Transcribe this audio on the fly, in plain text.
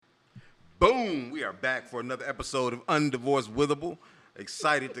Boom! We are back for another episode of Undivorced Withable.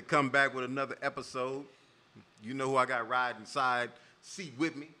 Excited to come back with another episode. You know who I got riding side seat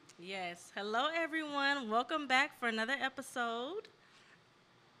with me. Yes. Hello, everyone. Welcome back for another episode.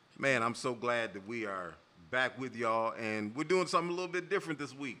 Man, I'm so glad that we are back with y'all, and we're doing something a little bit different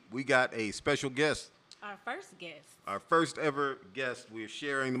this week. We got a special guest. Our first guest. Our first ever guest. We're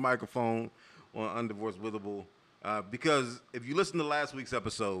sharing the microphone on Undivorced Withable because if you listen to last week's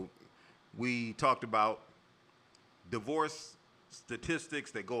episode, we talked about divorce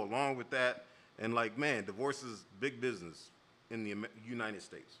statistics that go along with that. And man, divorce is big business in the United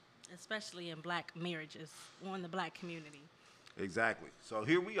States. Especially in black marriages or in the black community. Exactly. So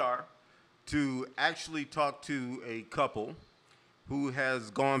here we are to actually talk to a couple who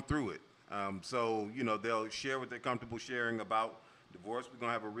has gone through it. They'll share what they're comfortable sharing about divorce. We're going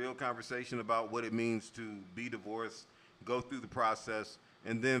to have a real conversation about what it means to be divorced, go through the process,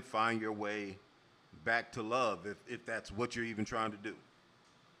 and then find your way back to love if that's what you're even trying to do.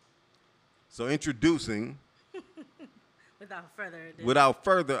 So introducing, without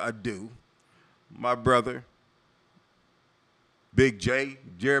further ado, my brother, Big J,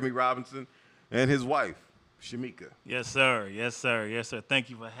 Jeramie Robinson, and his wife, Shemeka. Yes, sir. Yes, sir. Yes, sir. Thank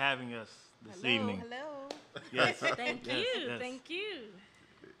you for having us this evening. Hello. Yes. Thank you. Yes. Thank you.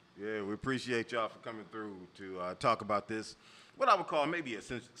 Yeah, we appreciate y'all for coming through to talk about this, what I would call maybe a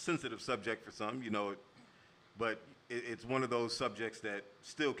sensitive subject for some, but it's one of those subjects that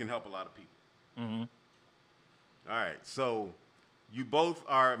still can help a lot of people. Mm-hmm. All right, so you both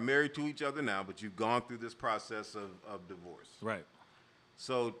are married to each other now, but you've gone through this process of divorce. Right.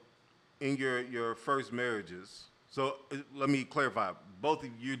 So in your first marriages, so let me clarify, both of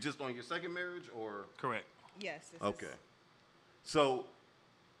you just on your second marriage or? Correct. Yes. Okay. So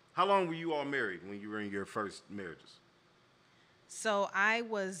how long were you all married when you were in your first marriages? So I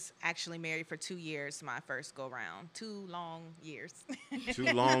was actually married for 2 years, my first go round. 2 long years. 2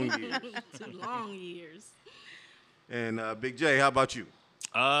 long years. 2 long years. And Big J, how about you?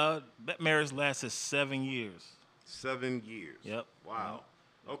 That marriage lasted 7 years. 7 years. Yep. Wow.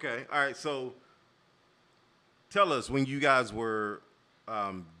 Okay. All right. So tell us when you guys were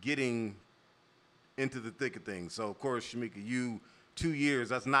getting into the thick of things. So of course, Shemeka, you 2 years.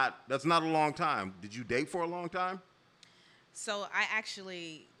 That's not a long time. Did you date for a long time? So I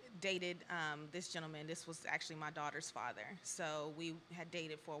actually dated this gentleman. This was actually my daughter's father. So we had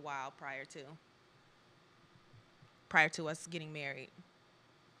dated for a while prior to us getting married.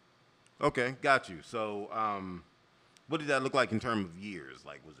 Okay, got you. So what did that look like in terms of years?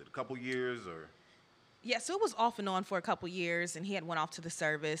 Like, was it a couple years or? Yeah, so it was off and on for a couple years, and he had went off to the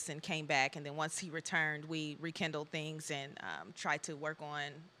service and came back, and then once he returned, we rekindled things and tried to work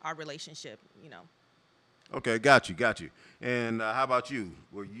on our relationship, Okay, got you. And how about you?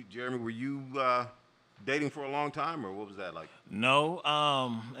 Jeramie, were you dating for a long time, or what was that like? No.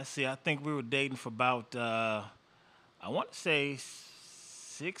 Let's see. I think we were dating for about, I want to say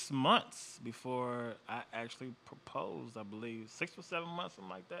 6 months before I actually proposed, I believe. 6 or 7 months,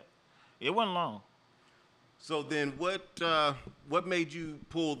 something like that. It wasn't long. So then what made you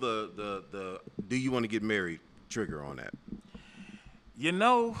pull the do you want to get married trigger on that? I'm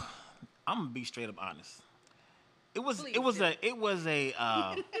going to be straight up honest. It was a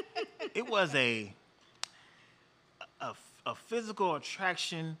physical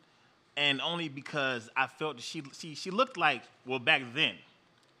attraction, and only because I felt that she looked like, well, back then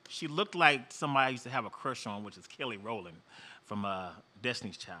she looked like somebody I used to have a crush on, which is Kelly Rowland from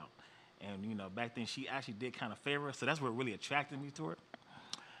Destiny's Child. And back then she actually did kind of favor her, so that's what really attracted me to her.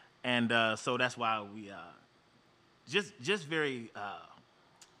 And so that's why we just very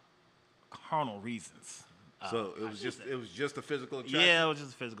carnal reasons. So it was just a physical attraction? Yeah, it was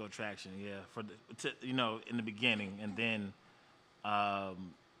just a physical attraction. Yeah, in the beginning, and then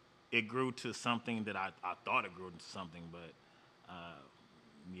it grew to something that I thought it grew into something, but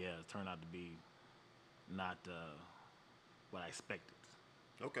it turned out to be not what I expected.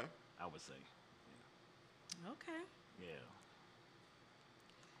 Okay, I would say. Okay. Yeah.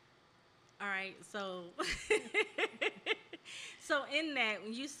 All right. So So in that,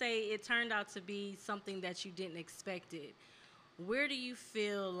 when you say it turned out to be something that you didn't expect it, where do you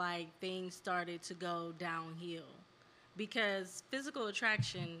feel like things started to go downhill? Because physical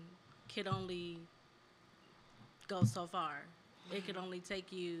attraction could only go so far. It could only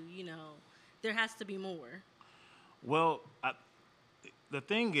take you, there has to be more. Well, the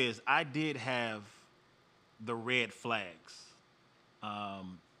thing is, I did have the red flags.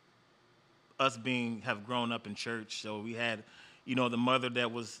 Us have grown up in church, so we had, the mother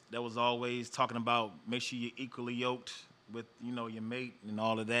that was always talking about make sure you're equally yoked your mate and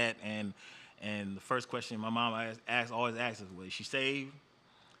all of that, and the first question my mom always asks is, was she saved,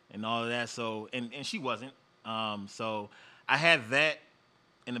 and all of that. So and she wasn't. So I had that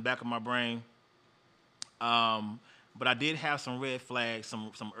in the back of my brain. But I did have some red flags,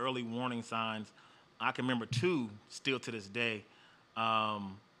 some early warning signs. I can remember two still to this day. I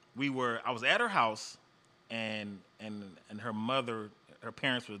was at her house, and her mother, her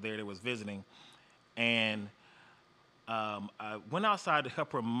parents were there. They was visiting, and I went outside to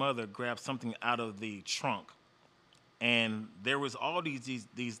help her mother grab something out of the trunk, and there was always these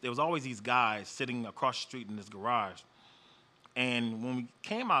guys sitting across the street in this garage. And when we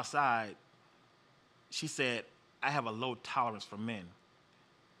came outside, she said, "I have a low tolerance for men,"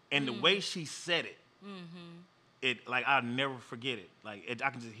 and the way she said it, it like I'll never forget it. I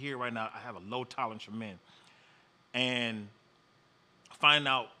can just hear right now. I have a low tolerance for men, and find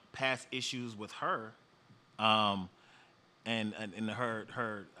out past issues with her, and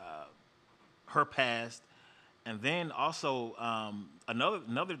her past, and then also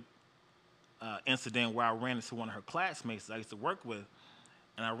another incident where I ran into one of her classmates that I used to work with,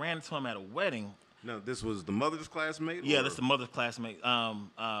 and I ran into him at a wedding. Now, this was the mother's classmate? Yeah, that's the mother's classmate,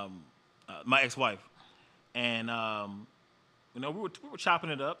 my ex-wife, and we were chopping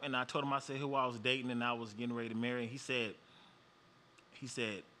it up, and I told him, I said who I was dating and I was getting ready to marry. And he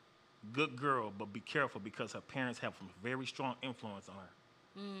said, "Good girl, but be careful because her parents have some very strong influence on her."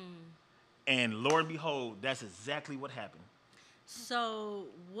 And lo and behold, that's exactly what happened. So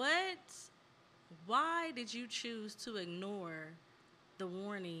why did you choose to ignore the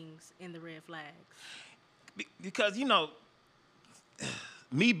warnings and the red flags? Because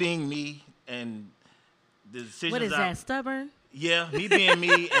me being me, and the decisions. What is that, stubborn? Yeah, me being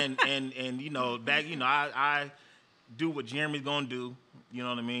me, and back, I do what Jeramie's gonna do. You know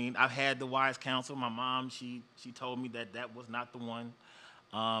what I mean? I've had the wise counsel. My mom, she told me that was not the one,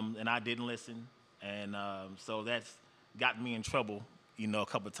 and I didn't listen, and so that's got me in trouble, a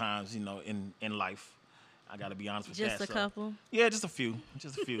couple of times, in life. I got to be honest with that. Just a couple? Yeah, just a few.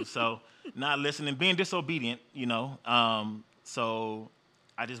 So not listening, being disobedient, So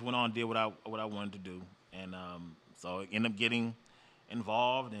I just went on and did what I wanted to do, and so I ended up getting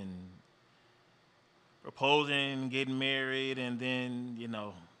involved and proposing, getting married, and then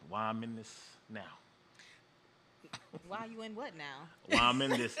why I'm in this now. Why you in what now? Why I'm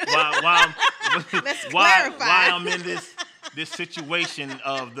in this? Why I'm in this situation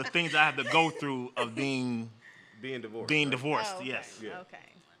of the things I have to go through of being divorced. Oh, okay. Yes. Yeah. Okay.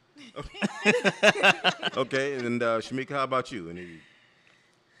 Okay, and Shemeka, how about you?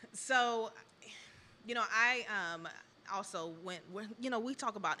 So, I also we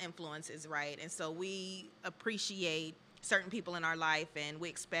talk about influences, right? And so we appreciate certain people in our life, and we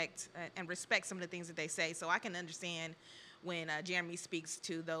expect and respect some of the things that they say. So I can understand when Jeramie speaks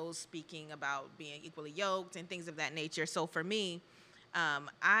to those speaking about being equally yoked and things of that nature. So for me,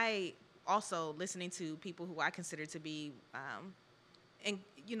 I also listening to people who I consider to be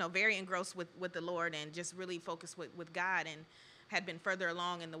very engrossed with the Lord and just really focused with God, and had been further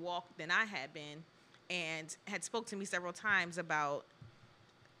along in the walk than I had been, and had spoke to me several times about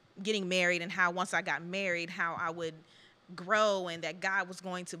getting married, and how once I got married, how I would grow, and that God was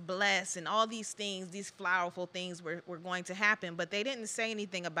going to bless, and all these things, these flowerful things were going to happen. But they didn't say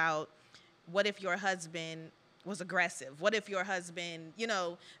anything about what if your husband was aggressive? What if your husband,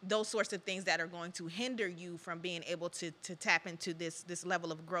 those sorts of things that are going to hinder you from being able to tap into this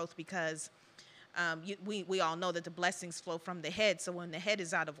level of growth, because we all know that the blessings flow from the head. So when the head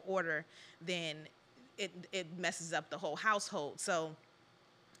is out of order, then it messes up the whole household. So,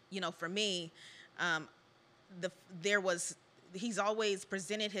 for me, he's always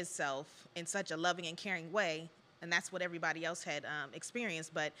presented himself in such a loving and caring way, and that's what everybody else had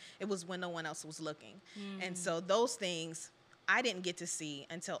experienced, but it was when no one else was looking. And so those things I didn't get to see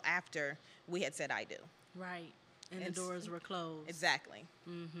until after we had said I do. Right. And the doors were closed. Exactly.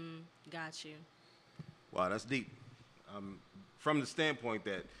 Got you. Wow, that's deep. From the standpoint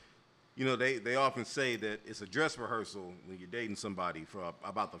that, they often say that it's a dress rehearsal when you're dating somebody for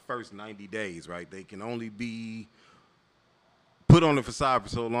about the first 90 days, right? They can only be put on the facade for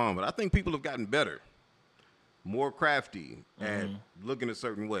so long. But I think people have gotten better, more crafty at looking a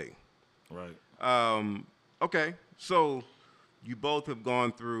certain way. Right. Okay, so you both have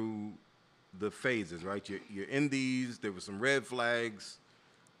gone through the phases, right? You're in these. There were some red flags.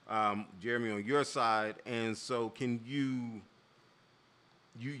 Jeramie, on your side, and so can you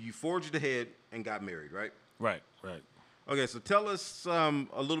forged ahead and got married, right? Right. Okay, so tell us a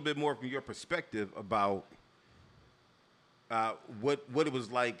little bit more from your perspective about what it was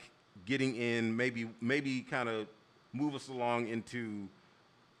like getting in, maybe kind of move us along into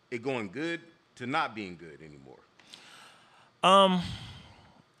it going good to not being good anymore?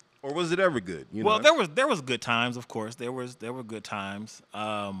 Or was it ever good? Well, there was good times, of course. There were good times.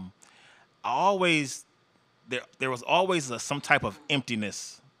 There was always some type of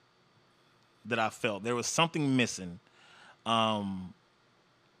emptiness that I felt. There was something missing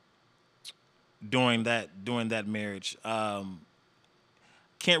during that marriage. Can't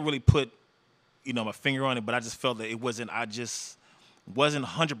really put my finger on it, but I just felt that it wasn't. I just wasn't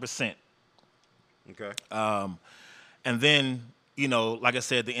 100%. Okay. And then, like I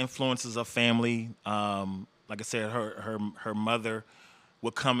said, the influences of family. Like I said, her mother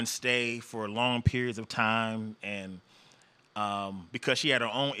would come and stay for long periods of time, and because she had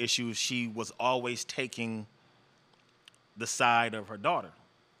her own issues, she was always taking the side of her daughter,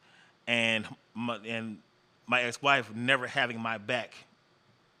 and my ex-wife never having my back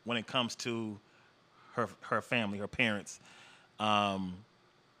when it comes to her family, her parents. It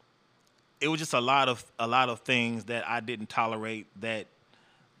was just a lot of things that I didn't tolerate. That,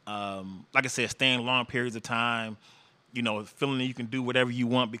 like I said, staying long periods of time, feeling that you can do whatever you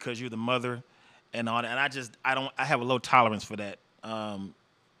want because you're the mother, and all that. And I have a low tolerance for that. I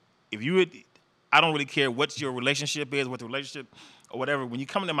don't really care what your relationship is, what the relationship or whatever. When you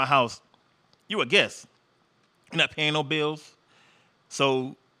come into my house, you're a guest. You're not paying no bills,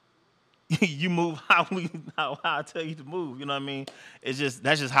 so you move how I tell you to move. You know what I mean?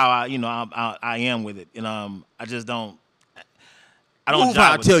 That's just how I am with it. I just don't. I don't move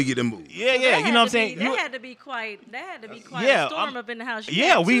how I tell you to move. Yeah. You know what I'm saying? That had to be quite a storm up in the house. You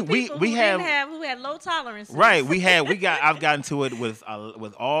had two people who had low tolerance. Right. I've gotten to it with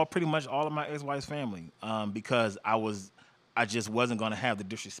pretty much all of my ex-wife's family, because I just wasn't going to have the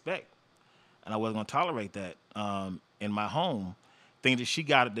disrespect, and I wasn't going to tolerate that in my home. Things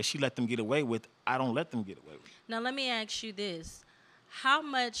that she let them get away with, I don't let them get away with. Now let me ask you this: how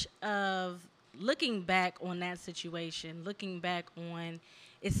much of looking back on that situation,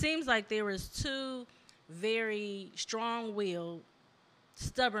 it seems like there was two very strong-willed,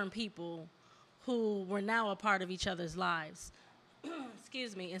 stubborn people who were now a part of each other's lives.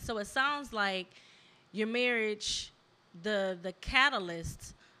 Excuse me. And so it sounds like your marriage, the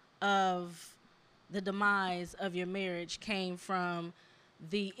catalyst of the demise of your marriage came from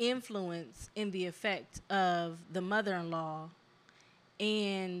the influence and the effect of the mother-in-law.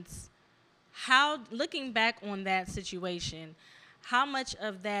 And how, looking back on that situation, how much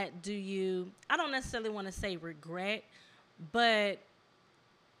of that do you, I don't necessarily want to say regret, but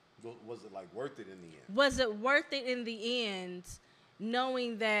was it like worth it in the end? Was it worth it in the end,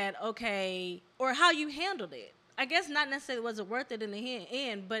 knowing that, okay, or how you handled it? I guess not necessarily was it worth it in the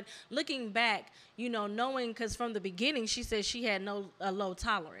end, but looking back, knowing, because from the beginning she said she had a low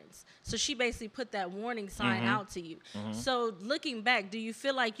tolerance. So she basically put that warning sign out to you. Mm-hmm. So looking back, do you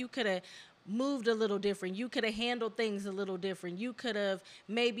feel like you could have moved a little different? You could have handled things a little different. You could have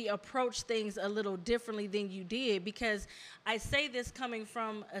maybe approached things a little differently than you did? Because I say this coming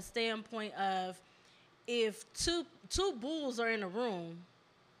from a standpoint of, if two bulls are in a room,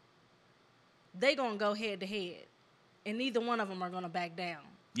 they gonna go head to head, and neither one of them are gonna back down.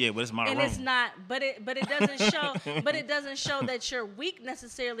 Yeah, but it's my room. And it's not, but it doesn't show. But it doesn't show that you're weak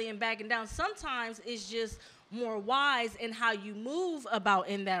necessarily in backing down. Sometimes it's just more wise in how you move about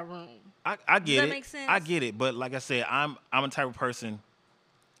in that room. I get it. Does that make sense? I get it, but like I said, I'm a type of person.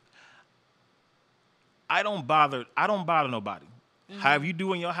 I don't bother nobody. Mm-hmm. However you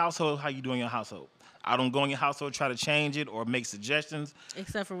do in your household, how you do in your household. I don't go in your household, try to change it or make suggestions.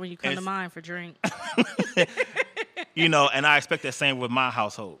 Except for when you come to mine for drink. And I expect that same with my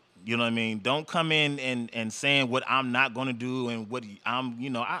household. You know what I mean? Don't come in and saying what I'm not going to do and what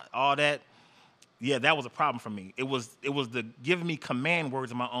I'm, all that. Yeah, that was a problem for me. It was the giving me command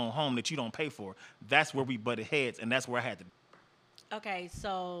words in my own home that you don't pay for. That's where we butted heads, and that's where I had to. Okay,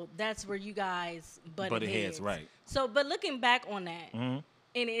 so that's where you guys butted heads. Right. So, but looking back on that, mm-hmm.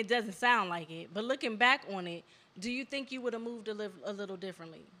 and it doesn't sound like it, but looking back on it, do you think you would have moved a little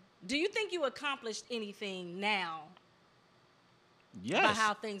differently? Do you think you accomplished anything now? Yes. By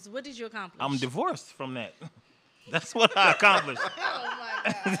how things, what did you accomplish? I'm divorced from that. That's what I accomplished. Oh,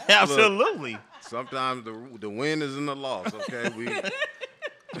 my God. Absolutely. Look, sometimes the win is in the loss, okay?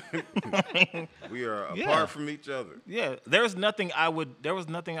 We are apart from each other. Yeah. There was nothing I would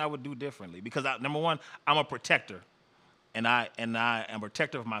do differently, because number one, I'm a protector. And I am a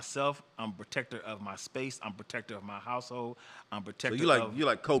protector of myself. I'm a protector of my space. I'm a protector of my household. I'm a protector of... you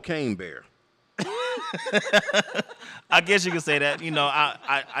like Cocaine Bear. I guess you could say that.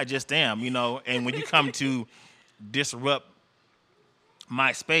 I just am, and when you come to disrupt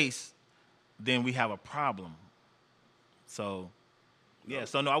my space, then we have a problem. So, yeah.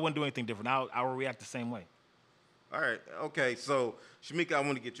 So no, I wouldn't do anything different. I would react the same way. All right. Okay. So, Shemeka, I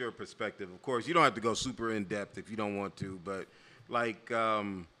want to get your perspective. Of course, you don't have to go super in depth if you don't want to, but like,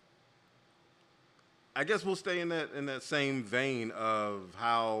 I guess we'll stay in that same vein of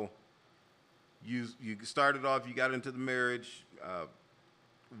how you started off. You got into the marriage.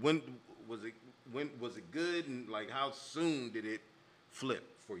 When was it? When was it good? And like, how soon did it flip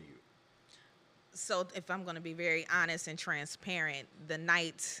for you? So if I'm going to be very honest and transparent, the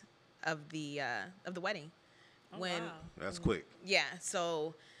night of the wedding, Wow. That's quick. Yeah,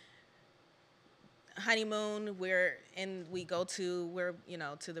 so honeymoon, we go to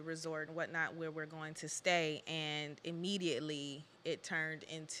to the resort and whatnot where we're going to stay, and immediately it turned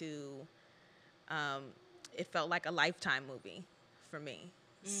into it felt like a Lifetime movie for me.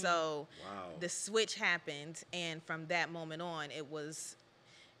 So Wow. the switch happened, and from that moment on it was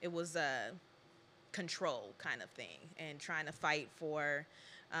a control kind of thing, and trying to fight for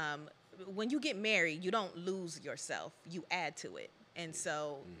when you get married, you don't lose yourself, you add to it. And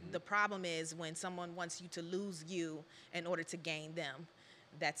so the problem is when someone wants you to lose you in order to gain them,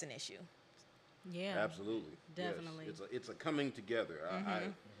 that's an issue. Yeah. Absolutely. Definitely. Yes. It's a coming together. I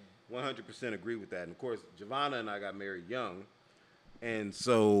 100% agree with that. And of course, Giovanna and I got married young. And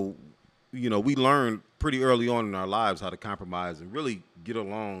so, we learned pretty early on in our lives how to compromise and really get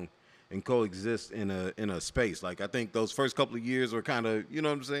along and coexist in a space. Like, I think those first couple of years were kind of, you know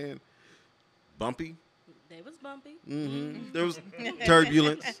what I'm saying, bumpy. They was bumpy. There was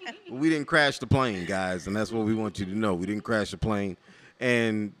turbulence. But we didn't crash the plane, guys, and that's what we want you to know. We didn't crash the plane.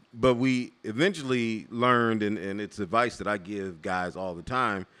 But we eventually learned, and it's advice that I give guys all the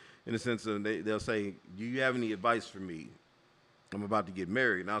time, in the sense of they'll say, do you have any advice for me? I'm about to get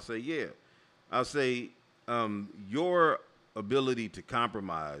married. And I'll say, yeah. I'll say, your ability to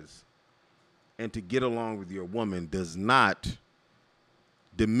compromise and to get along with your woman does not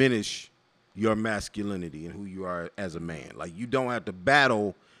diminish your masculinity and who you are as a man. Like, you don't have to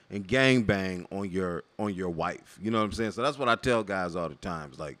battle and gangbang on your wife. You know what I'm saying? So that's what I tell guys all the time.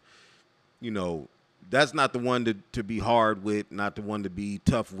 It's like, that's not the one to be hard with, not the one to be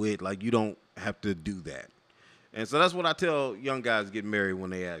tough with. Like, you don't have to do that. And so that's what I tell young guys getting married when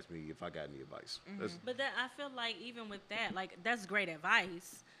they ask me if I got any advice. But that, I feel like even with that, like, that's great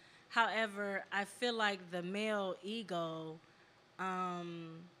advice. However, I feel like the male ego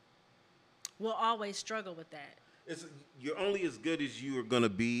will always struggle with that. You're only as good as you are going to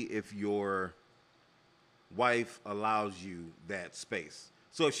be if your wife allows you that space.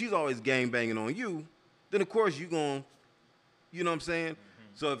 So if she's always gangbanging on you, then of course you're going, you know what I'm saying?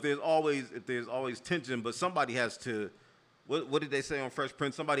 So if there's always tension, but somebody has to, what did they say on Fresh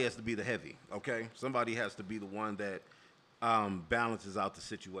Prince? Somebody has to be the heavy, okay? Somebody has to be the one that balances out the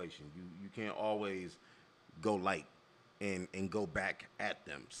situation. You can't always go light and go back at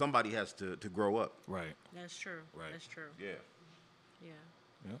them. Somebody has to grow up. Right. That's true. Right. That's true. Yeah. Yeah.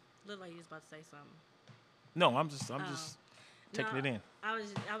 Yeah. Looked like you was about to say something. No, I'm just taking No, it in. I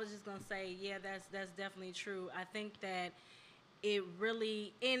was just gonna say, yeah, that's definitely true. I think that it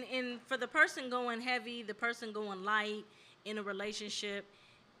really in for the person going heavy, the person going light in a relationship,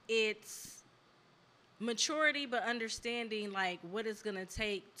 it's maturity, but understanding like what it's gonna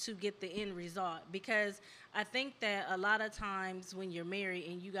take to get the end result. Because I think that a lot of times when you're married,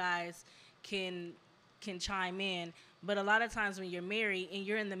 and you guys can chime in, but a lot of times when you're married and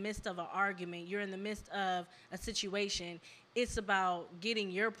you're in the midst of an argument, you're in the midst of a situation, it's about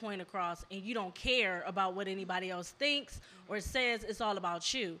getting your point across, and you don't care about what anybody else thinks or says. It's all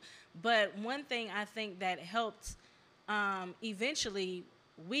about you. But one thing I think that helped eventually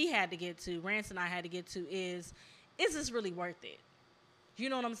Rance and I had to get to is this really worth it? You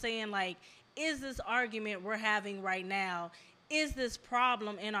know what I'm saying? Like, is this argument we're having right now, is this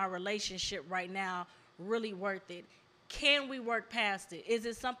problem in our relationship right now really worth it? Can we work past it? Is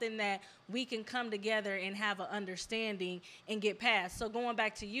it something that we can come together and have an understanding and get past? So going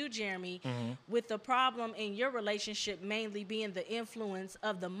back to you, Jeramie, with the problem in your relationship mainly being the influence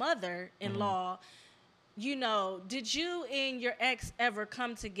of the mother-in-law, did you and your ex ever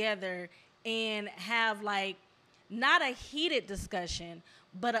come together and have, like, not a heated discussion,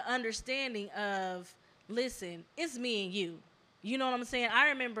 but an understanding of, listen, it's me and you. You know what I'm saying? I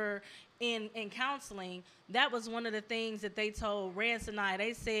remember in counseling, that was one of the things that they told Rance and I.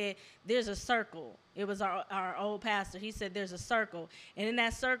 They said, there's a circle. It was our old pastor. He said, there's a circle. And in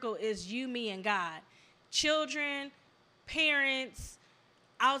that circle is you, me, and God. Children, parents,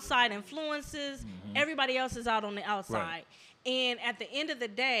 outside influences, everybody else is out on the outside. Right. And at the end of the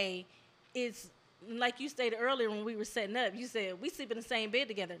day, it's like you stated earlier when we were setting up, you said, we sleep in the same bed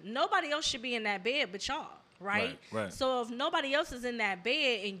together. Nobody else should be in that bed but y'all. right? Right. So if nobody else is in that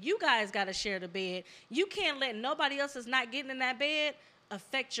bed and you guys got to share the bed, you can't let nobody else that's not getting in that bed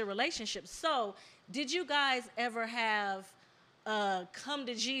affect your relationship. So did you guys ever have a come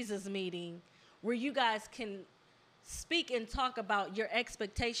to Jesus meeting where you guys can speak and talk about your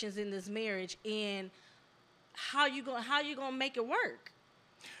expectations in this marriage and how you gonna make it work?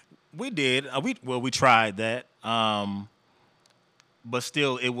 We did. We tried that. But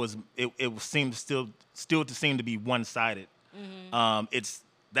still, it seemed still to seem to be one sided.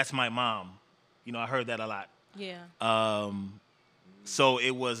 That's my mom. You know, I heard that a lot. Yeah. So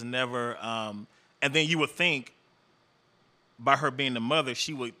it was never. And then you would think, by her being the mother,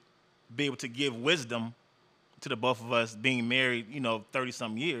 she would be able to give wisdom to the both of us being married,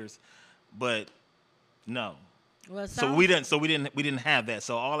 30-some years, but no. Well, So we didn't have that.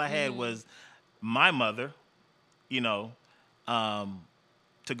 So all I had was my mother,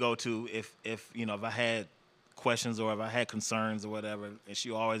 to go to if I had questions or if I had concerns or whatever, and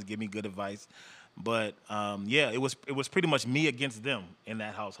she always give me good advice. But it was pretty much me against them in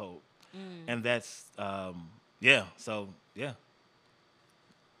that household, and that's So yeah.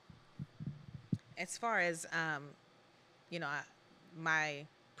 As far as my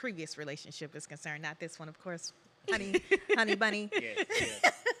previous relationship is concerned, not this one, of course, honey bunny.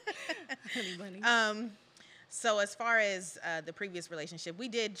 Yeah. Honey bunny. So as far as the previous relationship, we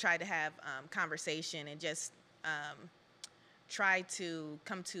did try to have conversation and just try to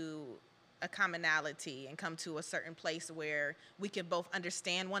come to a commonality and come to a certain place where we could both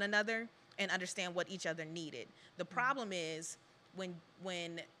understand one another and understand what each other needed. The problem is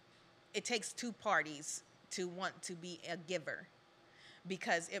when it takes two parties to want to be a giver,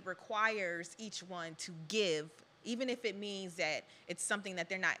 because it requires each one to give, even if it means that it's something that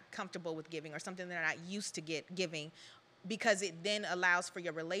they're not comfortable with giving or something they're not used to giving, because it then allows for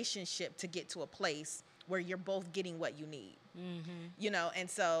your relationship to get to a place where you're both getting what you need. And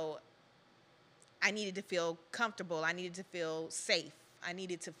so I needed to feel comfortable. I needed to feel safe. I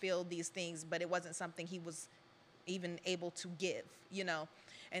needed to feel these things, but it wasn't something he was even able to give,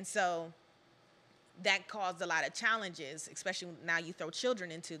 And so that caused a lot of challenges, especially now you throw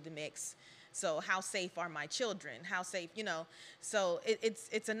children into the mix. So how safe are my children? How safe, So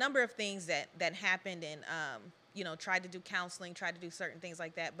it's a number of things that happened, and tried to do counseling, tried to do certain things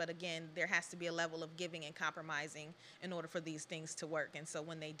like that. But again, there has to be a level of giving and compromising in order for these things to work. And so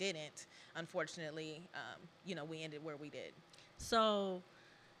when they didn't, unfortunately, we ended where we did. So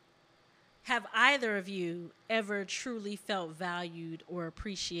have either of you ever truly felt valued or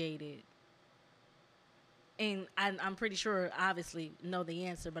appreciated? And I'm pretty sure, obviously, know the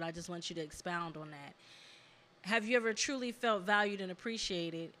answer, but I just want you to expound on that. Have you ever truly felt valued and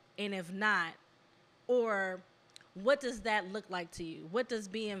appreciated? And if not, or what does that look like to you? What does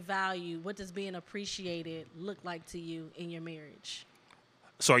being valued, what does being appreciated look like to you in your marriage?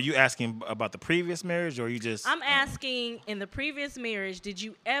 So are you asking about the previous marriage, or are you just... I'm asking, in the previous marriage, did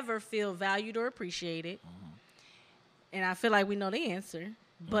you ever feel valued or appreciated? And I feel like we know the answer.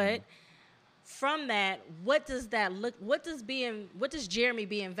 But from that, what does Jeramie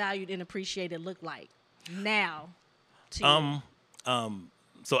being valued and appreciated look like now to you?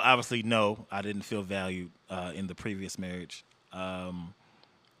 So obviously, no, I didn't feel valued in the previous marriage.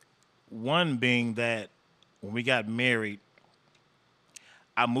 One being that when we got married,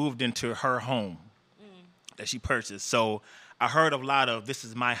 I moved into her home that she purchased. So I heard a lot of, "This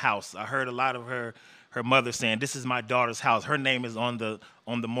is my house." I heard a lot of her mother saying, "This is my daughter's house. Her name is on the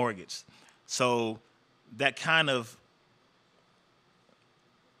mortgage." So that kind of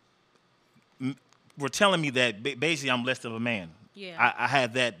were telling me that basically I'm less of a man. Yeah. I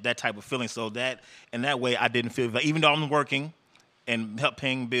had that type of feeling. So that in that way I didn't feel, even though I'm working and help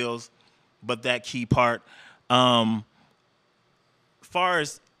paying bills, but that key part. Far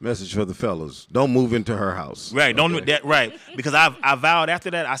as Message for the fellas: don't move into her house. right, don't do that. Right, because I vowed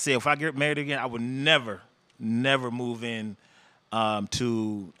after that. I said if I get married again, I would never move in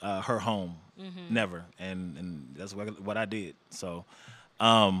to her home, never. And that's what I did. So,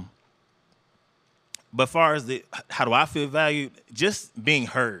 but far as how do I feel valued? Just being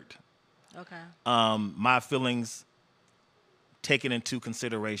heard. Okay. My feelings taken into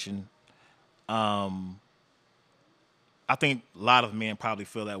consideration. I think a lot of men probably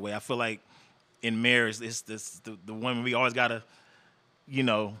feel that way. I feel like in marriage, it's the woman, we always gotta,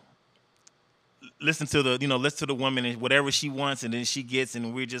 listen to the woman and whatever she wants, and then she gets,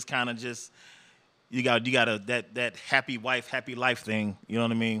 and we're just kind of just you got that happy wife, happy life thing. You know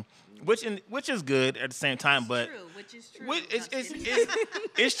what I mean? Which is good at the same time, but Which is true.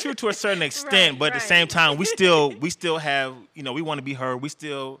 it's true to a certain extent. Right, but at the same time, we still have, we want to be heard. We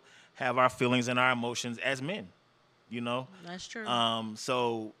still have our feelings and our emotions as men, you know. That's true.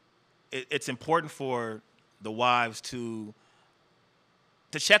 So it's important for the wives to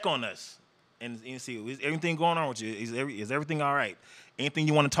check on us and see, is everything going on with you? Is everything all right? Anything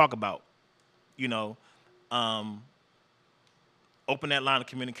you want to talk about? You know, open that line of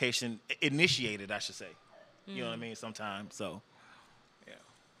communication, initiate it, I should say. You know what I mean? Sometimes, so yeah.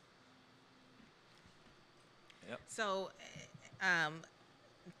 Yep. So,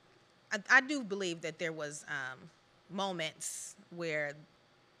 I do believe that there was moments where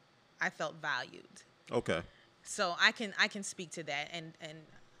I felt valued. Okay. So I can speak to that, and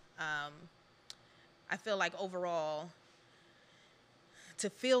I feel like overall, to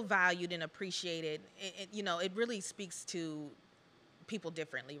feel valued and appreciated, it really speaks to people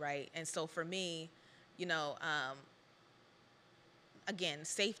differently, right? And so for me, again,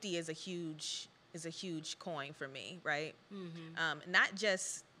 safety is a huge coin for me, right? Not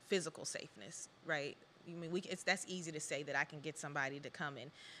just physical safeness, right? I mean, that's easy to say that I can get somebody to come and,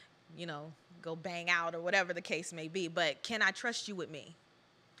 go bang out or whatever the case may be. But can I trust you with me?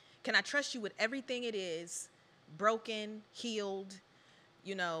 Can I trust you with everything it is, broken, healed,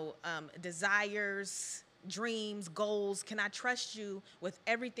 desires, dreams, goals? Can I trust you with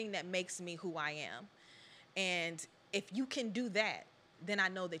everything that makes me who I am? And if you can do that, then I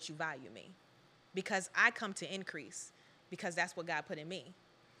know that you value me, because I come to increase, because that's what God put in me.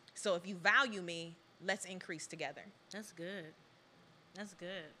 So if you value me, let's increase together. That's good. That's good.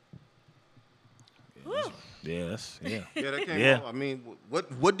 Yeah, yeah. Yeah, that came Yeah. off. I mean,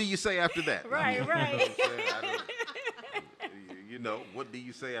 what do you say after that? Right, I mean, right. You know what I'm saying? What do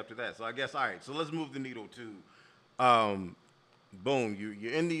you say after that? So I guess, all right, so let's move the needle to, boom,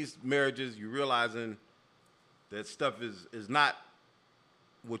 you're in these marriages, you're realizing that stuff is not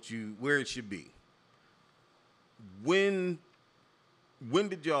where it should be. When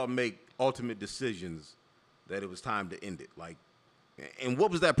did y'all make ultimate decisions that it was time to end it? Like, and what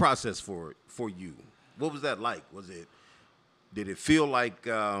was that process for you? What was that like? Did it feel like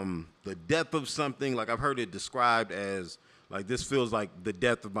the death of something? Like, I've heard it described as, like, this feels like the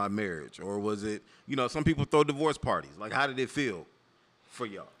death of my marriage. Or was it, some people throw divorce parties. Like, how did it feel for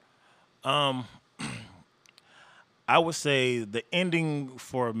y'all? I would say the ending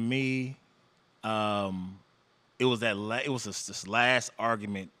for me, it was this last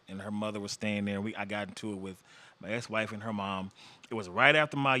argument, and her mother was staying there. I got into it with my ex-wife and her mom. It was right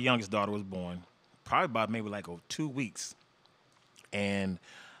after my youngest daughter was born, probably about maybe like 2 weeks. And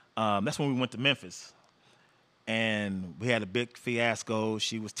that's when we went to Memphis. And we had a big fiasco.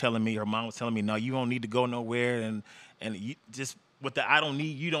 Her mom was telling me, no, you don't need to go nowhere. And you just with the I don't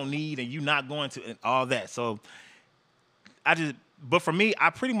need, you don't need, and you not going to, and all that. So but for me,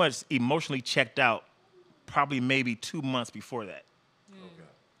 I pretty much emotionally checked out probably maybe 2 months before that. Okay.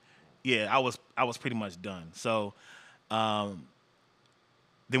 Yeah, I was pretty much done. So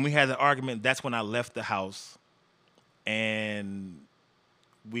then we had the argument. That's when I left the house, and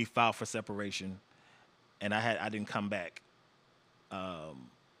we filed for separation, and I didn't come back. And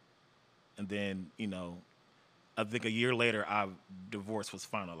then, I think a year later, our divorce was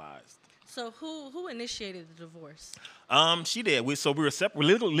finalized. So who initiated the divorce? She did. We were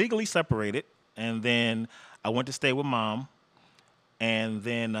legally separated, and then I went to stay with Mom, and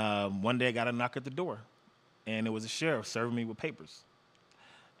then one day I got a knock at the door, and it was a sheriff serving me with papers.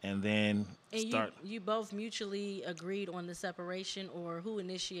 And then you both mutually agreed on the separation, or who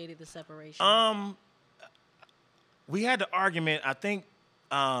initiated the separation? We had the argument. I think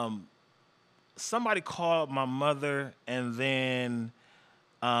somebody called my mother, and then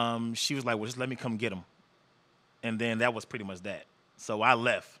she was like, well, just let me come get him. And then that was pretty much that. So I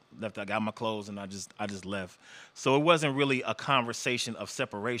left. I got my clothes, and I just left. So it wasn't really a conversation of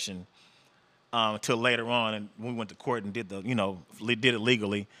separation until later on, and we went to court and did it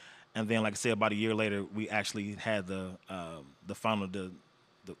legally. And then, like I said, about a year later, we actually had the final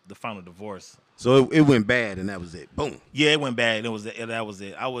divorce. So it went bad, and that was it. Boom. Yeah, it went bad. That was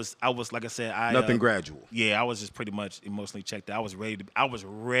it. I was like I said, nothing gradual. Yeah, I was just pretty much emotionally checked out. I was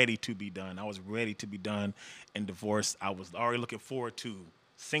ready to be done. I was ready to be done and divorced. I was already looking forward to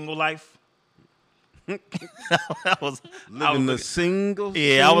single life. I was single.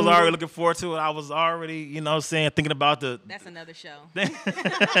 Yeah, I was already looking forward to it. I was already, thinking about That's another show.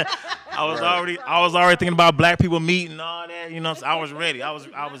 I was already thinking about black people meeting and all that. So I was ready. I was.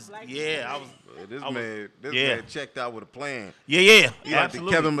 This man checked out with a plan. Yeah. He like the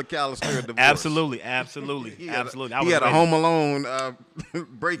Kevin McAllister of divorce. Absolutely. He had a Home Alone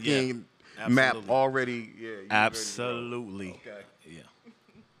breaking map already. Yeah. Absolutely. Okay. Yeah.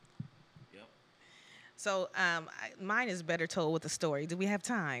 So mine is better told with a story. Do we have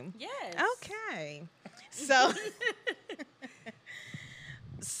time? Yes. Okay. So,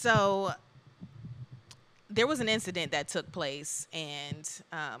 so there was an incident that took place, and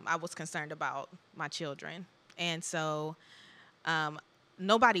I was concerned about my children. And so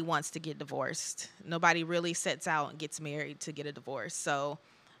nobody wants to get divorced. Nobody really sets out and gets married to get a divorce. So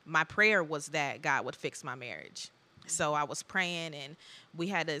my prayer was that God would fix my marriage. So I was praying, and we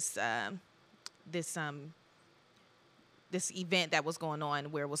had this event that was going on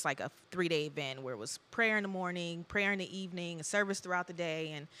where it was like a 3-day event where it was prayer in the morning, prayer in the evening, a service throughout the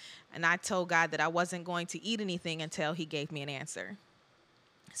day. And I told God that I wasn't going to eat anything until he gave me an answer.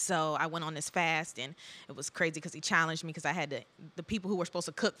 So I went on this fast, and it was crazy because he challenged me because I had the people who were supposed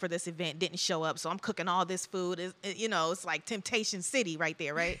to cook for this event didn't show up. So I'm cooking all this food. It's like Temptation City right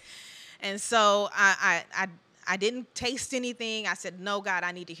there, right? And so I didn't taste anything. I said, no, God,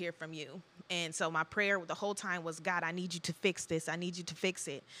 I need to hear from you. And so my prayer the whole time was, God, I need you to fix this. I need you to fix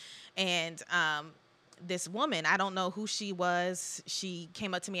it. And this woman, I don't know who she was. She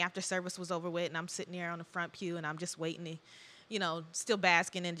came up to me after service was over with, and I'm sitting there on the front pew, and I'm just waiting to, still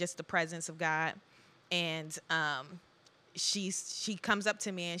basking in just the presence of God. And she comes up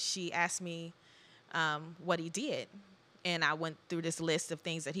to me, and she asked me what he did. And I went through this list of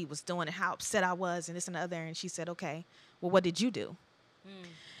things that he was doing and how upset I was and this and the other. And she said, okay, well, what did you do?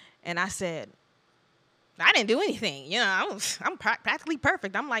 And I said, I didn't do anything. I'm practically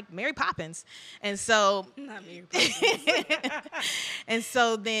perfect. I'm like Mary Poppins. And so, Not Mary Poppins. and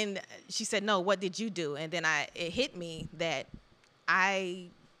so then she said, no, what did you do? And then it hit me that I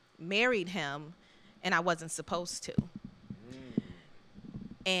married him and I wasn't supposed to.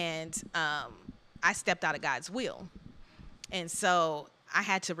 And I stepped out of God's will. And so I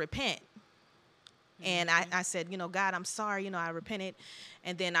had to repent. And I said, God, I'm sorry. I repented.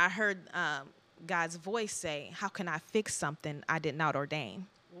 And then I heard God's voice say, how can I fix something I did not ordain?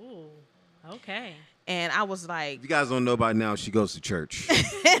 Ooh, okay. And I was like, If you guys don't know by now, she goes to church.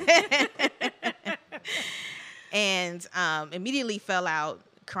 and immediately fell out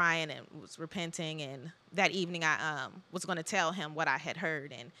crying and was repenting. And that evening I was going to tell him what I had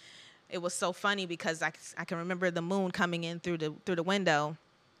heard. And it was so funny because I can remember the moon coming in through the window,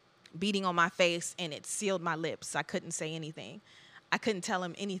 beating on my face, and it sealed my lips. I couldn't say anything. I couldn't tell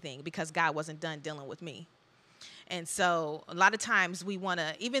him anything because God wasn't done dealing with me. And so a lot of times we want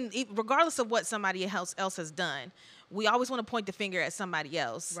to, even regardless of what somebody else has done, we always want to point the finger at somebody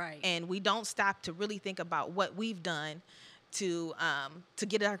else. Right. And we don't stop to really think about what we've done to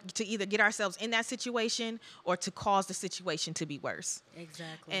either get ourselves in that situation or to cause the situation to be worse.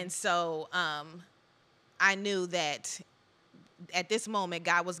 Exactly. And so I knew that at this moment,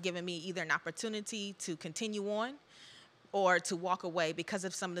 God was giving me either an opportunity to continue on or to walk away because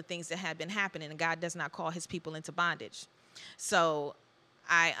of some of the things that had been happening. And God does not call his people into bondage. So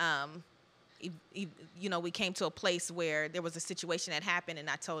we came to a place where there was a situation that happened, and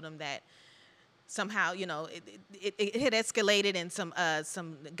I told him that somehow, it had escalated, and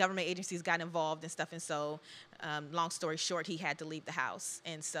some government agencies got involved and stuff. And so, long story short, he had to leave the house.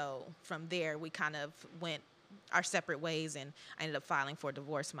 And so from there, we kind of went our separate ways, and I ended up filing for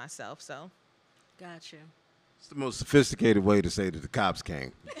divorce myself. So, Gotcha. It's the most sophisticated way to say that the cops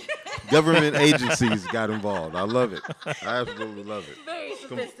came. Government agencies got involved. I love it. I absolutely love it. Very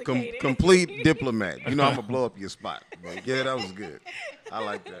sophisticated. Complete diplomat. I'm going to blow up your spot. But yeah, that was good. I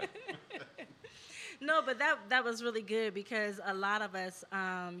like that. No, but that was really good because a lot of us,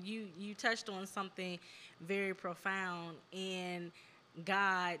 you touched on something very profound, and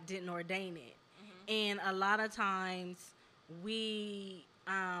God didn't ordain it. And a lot of times we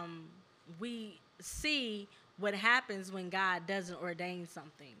see what happens when God doesn't ordain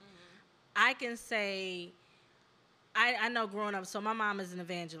something. I can say, I know growing up, so my mom is an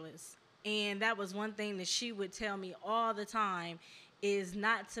evangelist, and that was one thing that she would tell me all the time is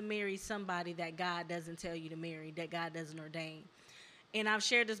not to marry somebody that God doesn't tell you to marry, that God doesn't ordain. And I've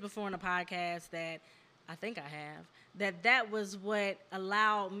shared this before in a podcast that I think I have, that was what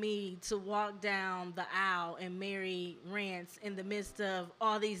allowed me to walk down the aisle and marry Rance in the midst of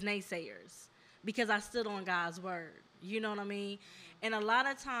all these naysayers, because I stood on God's word. You know what I mean? And a lot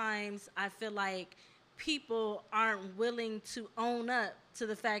of times I feel like people aren't willing to own up to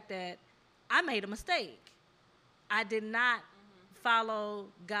the fact that I made a mistake. I did not follow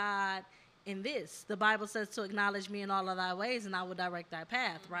God in this. The Bible says to acknowledge me in all of thy ways and I will direct thy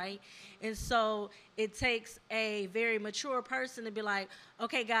path, right? And so it takes a very mature person to be like,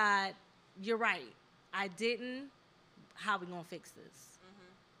 okay, God, you're right. I didn't. How we gonna fix this?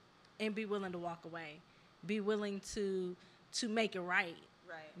 And be willing to walk away. Be willing to make it right.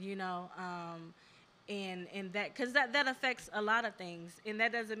 Right. You know, and that, because that affects a lot of things, and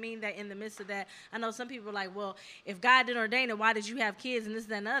that doesn't mean that in the midst of that, I know some people are like, well, if God didn't ordain it, why did you have kids and this,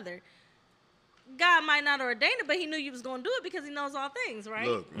 that, and the other? God might not ordain it, but he knew you was going to do it because he knows all things, right?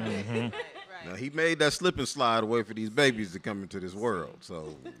 Look, man. Right. Now, he made that slip and slide away for these babies to come into this world.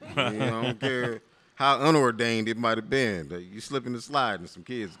 So, I don't care how unordained it might have been. You slip and slide and some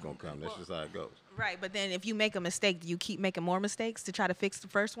kids are going to come. That's just how it goes. Right, but then if you make a mistake, do you keep making more mistakes to try to fix the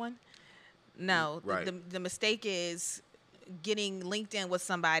first one? No. Right. The mistake is getting linked in with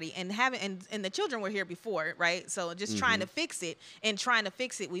somebody and having and the children were here before, right? So just trying to fix it, and trying to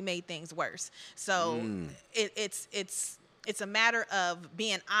fix it, we made things worse. So it's a matter of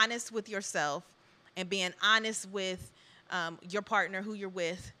being honest with yourself and being honest with your partner, who you're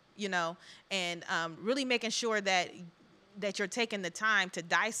with, you know, and really making sure that you're taking the time to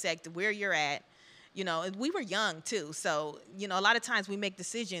dissect where you're at. You know, we were young too, so you know, a lot of times we make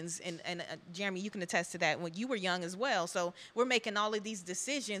decisions, and Jeramie, you can attest to that. When you were young as well, so we're making all of these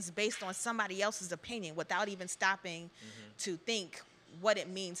decisions based on somebody else's opinion without even stopping to think what it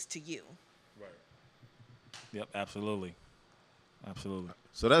means to you. Right. Yep, absolutely.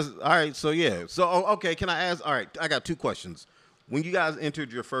 So that's all right. So, yeah. So, okay, can I ask? All right, I got two questions. When you guys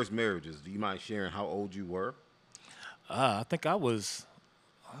entered your first marriages, do you mind sharing how old you were? I think I was,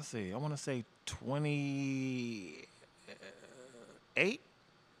 I want to say 28.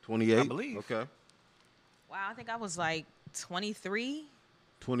 28? I believe. Okay. Wow, I think I was like 23.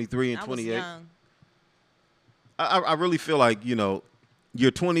 23 and I 28. was young. I really feel like, you know,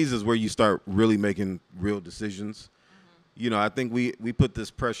 your 20s is where you start really making real decisions. You know, I think we put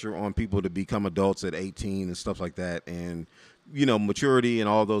this pressure on people to become adults at 18 and stuff like that. And, you know, maturity and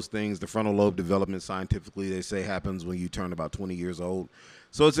all those things, the frontal lobe development scientifically, they say happens when you turn about 20 years old.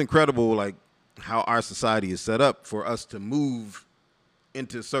 So it's incredible, like, how our society is set up for us to move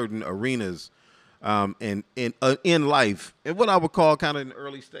into certain arenas and in life, and what I would call kind of an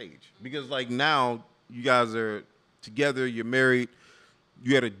early stage. Because, like, now you guys are together, you're married,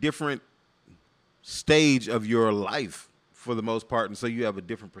 you're at a different stage of your life for the most part, and so you have a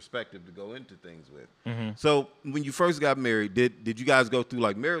different perspective to go into things with. So when you first got married, did you guys go through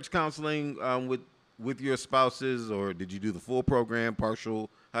like marriage counseling with your spouses, or did you do the full program, partial?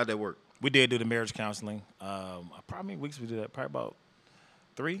 How'd that work? We did do the marriage counseling. Probably how many weeks we did that? Probably about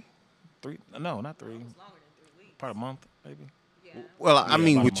three. No, not 3. It was longer than 3 weeks. Probably a month, maybe. Yeah. Well, I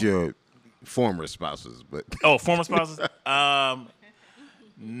mean about a with month. your former spouses, but Oh, former spouses?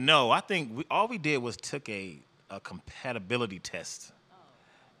 No, I think all we did was took a compatibility test,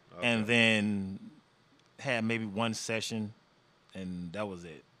 and then had maybe one session, and that was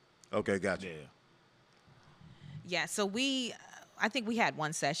it. okay, gotcha. Yeah. Yeah, so I think we had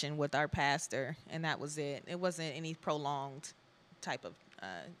one session with our pastor, and that was it. It wasn't any prolonged type of,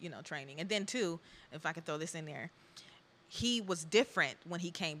 training. And then, too, if I could throw this in there, he was different when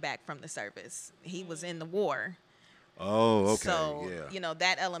he came back from the service. He was in the war. Oh, okay, So, yeah.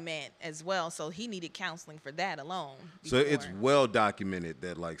 that element as well. So he needed counseling for that alone. So it's before. well documented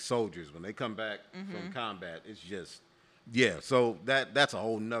that, like, soldiers, when they come back from combat, it's just, yeah. So that's a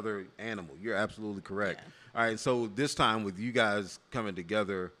whole nother animal. You're absolutely correct. Yeah. All right. So this time with you guys coming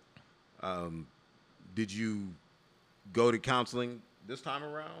together, did you go to counseling this time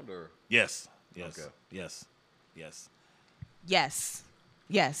around, or? Yes. Okay. Yes. Yes. Yes.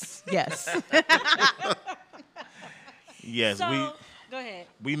 So, go ahead.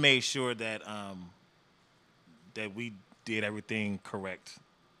 We made sure that that we did everything correct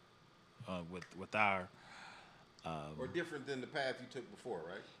with our. Or different than the path you took before,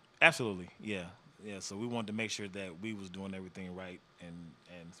 right? Absolutely, yeah. So we wanted to make sure that we was doing everything right, and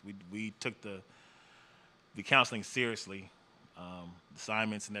we took the counseling seriously,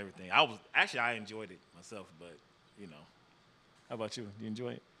 assignments and everything. I enjoyed it myself, but how about you? You enjoy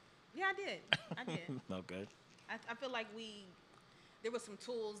it? Yeah, I did. Okay. I feel like there were some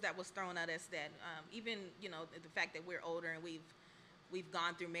tools that was thrown at us that even, the fact that we're older and we've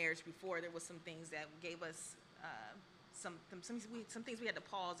gone through marriage before, there was some things that gave us some things we had to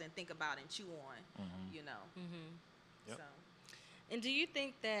pause and think about and chew on, Yep. So. And do you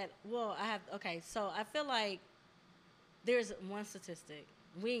think that, so I feel like there's one statistic.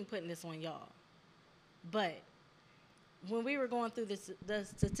 We ain't putting this on y'all. But when we were going through the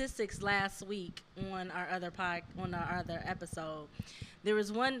statistics last week on our other episode, there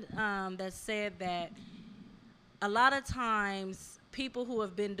was one that said that a lot of times people who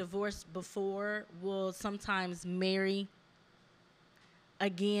have been divorced before will sometimes marry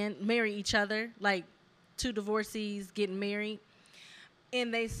each other, like two divorcees getting married.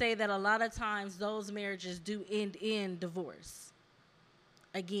 And they say that a lot of times those marriages do end in divorce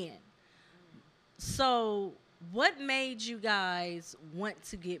again. So, what made you guys want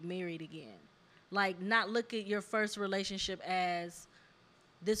to get married again? Like, not look at your first relationship as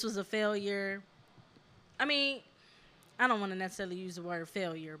this was a failure. I mean, I don't want to necessarily use the word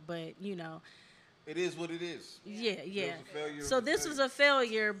failure, but It is what it is. yeah, yeah. It was a failure So of the this was failure. a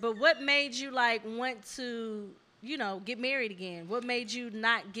failure, but what made you like want to, get married again? What made you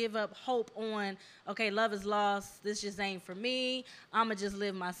not give up hope on, okay, love is lost. This just ain't for me. I'ma just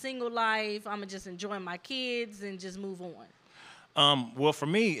live my single life. I'ma just enjoy my kids and just move on. Well, for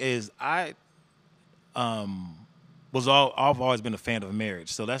me is I've always been a fan of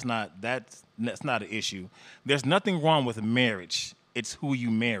marriage, so that's not an issue. There's nothing wrong with marriage. It's who you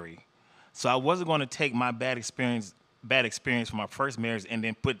marry. So I wasn't going to take my bad experience from my first marriage and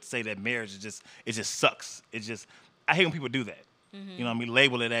then say that marriage it just sucks. I hate when people do that. You know what I mean?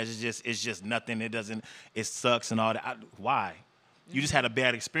 Label it as it's just nothing. It sucks and all that. Why? You just had a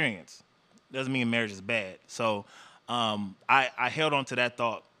bad experience. Doesn't mean marriage is bad. So I held on to that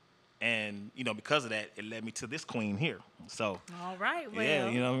thought. And, because of that, it led me to this queen here. So, All right, well. yeah,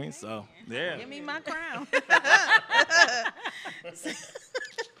 you know what I mean? So, yeah. Give me my crown.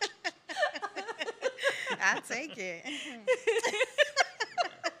 I take it.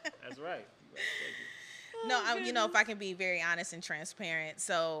 That's right. No, if I can be very honest and transparent.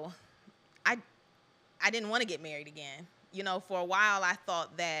 So I didn't want to get married again. For a while I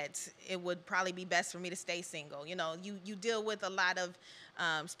thought that it would probably be best for me to stay single. You deal with a lot of,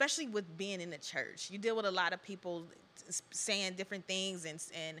 especially with being in the church, you deal with a lot of people saying different things and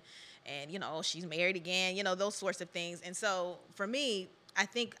she's married again, those sorts of things. And so for me, I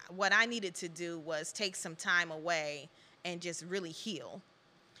think what I needed to do was take some time away and just really heal.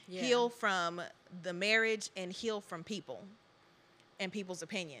 Yeah. Heal from the marriage and heal from people and people's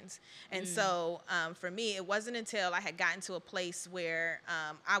opinions. And so for me, it wasn't until I had gotten to a place where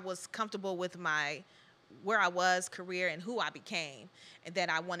I was comfortable with where I was, career, and who I became, and that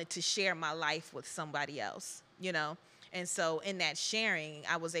I wanted to share my life with somebody else, And so in that sharing,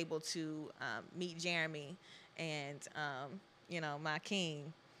 I was able to meet Jeramie and, my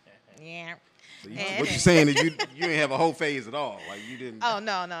king. Yeah. So what you're saying is you didn't have a whole phase at all. Like you didn't. Oh,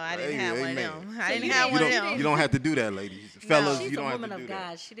 no, I didn't have one of amen. them. I So didn't you have didn't- one of You them. don't have to do that, ladies. Fellas, She's you don't a have woman to of do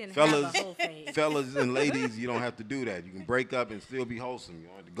God. that. She didn't Fellas, have a whole phase. fellas and ladies, you don't have to do that. You can break up and still be wholesome. You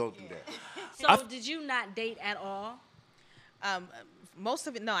don't have to go through that. So did you not date at all? Most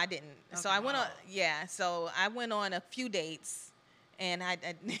of it, no, I didn't. So I went on, so I went on a few dates, and I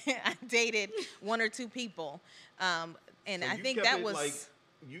dated one or two people, and So I you think kept that it was like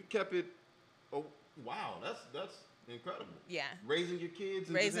you kept it. Oh wow, that's incredible. Yeah. Raising your kids.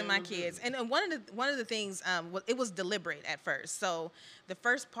 And raising just my handling kids. business. And one of the things, it was deliberate at first. So the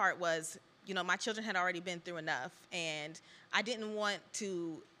first part was, my children had already been through enough, and I didn't want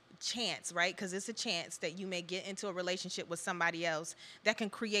to chance, right? Because it's a chance that you may get into a relationship with somebody else that can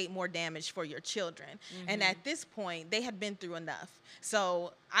create more damage for your children. And at this point, they had been through enough.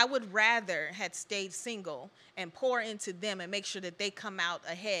 So I would rather had stayed single and pour into them and make sure that they come out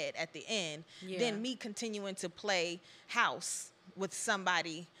ahead at the end than me continuing to play house with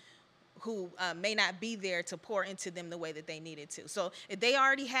somebody who may not be there to pour into them the way that they needed to. So if they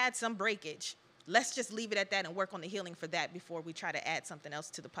already had some breakage, let's just leave it at that and work on the healing for that before we try to add something else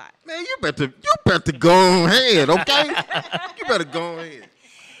to the pot. Man, you better go ahead, okay? You better go ahead.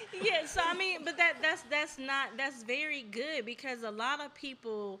 Yeah, so I mean, but that's very good, because a lot of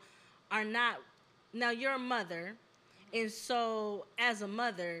people are not. Now you're a mother, and so as a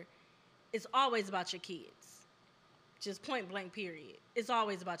mother, it's always about your kids. Just point blank, period. It's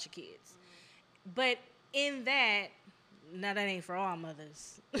always about your kids. But in that, now that ain't for all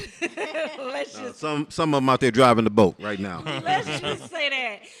mothers. Let's just Some of them out there driving the boat right now. let's just say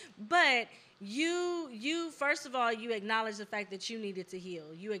that. But you first of all, you acknowledge the fact that you needed to heal.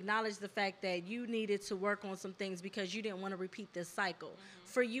 You acknowledge the fact that you needed to work on some things because you didn't want to repeat this cycle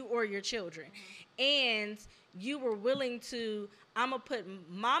for you or your children. And you were willing to, I'm going to put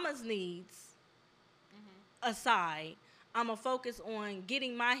mama's needs aside. I'm going to focus on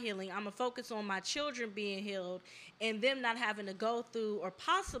getting my healing. I'm going to focus on my children being healed and them not having to go through or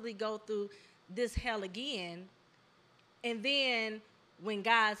possibly go through this hell again. And then when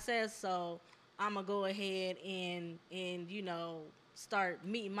God says so, I'm going to go ahead and start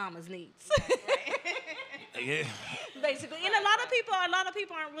meeting mama's needs. Yeah. Basically. And a lot of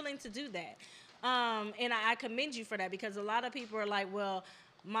people aren't willing to do that. And I commend you for that, because a lot of people are like, well,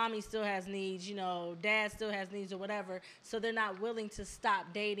 mommy still has needs, dad still has needs or whatever. So they're not willing to stop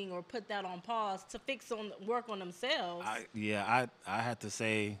dating or put that on pause to work on themselves. I had to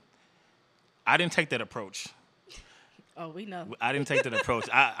say, I didn't take that approach. Oh, we know. I didn't take that approach.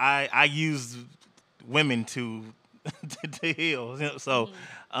 I used women to to heal. So,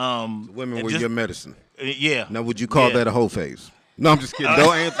 Women were just- your medicine. yeah. Now, would you call Yeah. that a whole phase? No, I'm just kidding.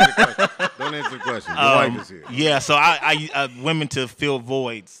 Don't answer the question. Don't answer the question. Your wife is here. Yeah, so I women to fill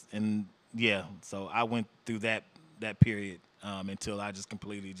voids, and yeah, so I went through that period until I just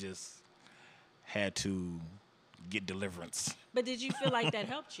completely just had to get deliverance. But did you feel like that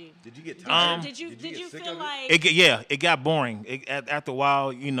helped you? Did you get Did tired? you get sick feel of it? like It got boring. After a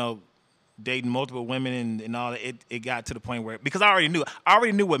while, dating multiple women and all that, it got to the point where, because I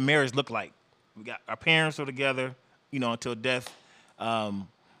already knew what marriage looked like. We got our parents were together, until death. And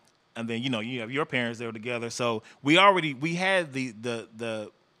then you have your parents, they were together, so we had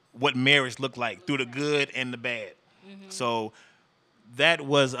the what marriage looked like through the good and the bad. So that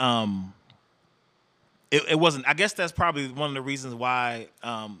was it wasn't. I guess that's probably one of the reasons why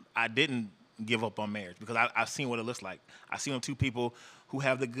I didn't give up on marriage, because I've seen what it looks like. I've seen two people who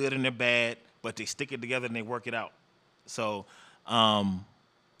have the good and the bad, but they stick it together and they work it out. So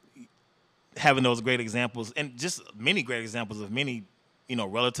having those great examples, and just many great examples of many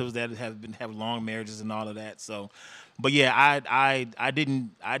relatives that have long marriages and all of that. So, but yeah, I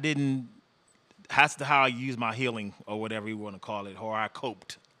didn't. That's how I use my healing, or whatever you want to call it, or I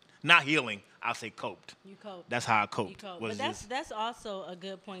coped. Not healing, I'll say coped. you coped? That's how I coped. You coped. Was But just- that's also a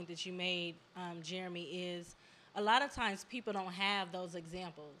good point that you made, Jeramie, is a lot of times people don't have those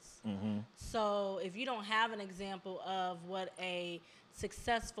examples. So if you don't have an example of what a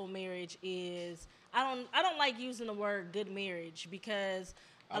successful marriage is, I don't like using the word good marriage, because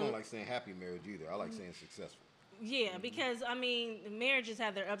I don't like saying happy marriage either. I like saying successful. yeah, because I mean, marriages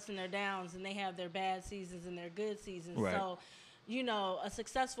have their ups and their downs, and they have their bad seasons and their good seasons. Right. So, a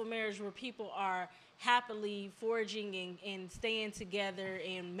successful marriage where people are happily forging and staying together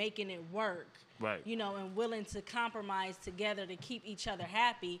and making it work. Right. And willing to compromise together to keep each other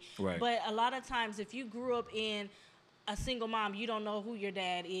happy. Right. But a lot of times, if you grew up in a single mom, you don't know who your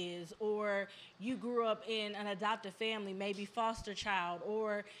dad is, or you grew up in an adoptive family, maybe foster child,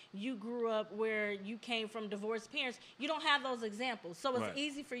 or you grew up where you came from divorced parents, you don't have those examples. So it's Right.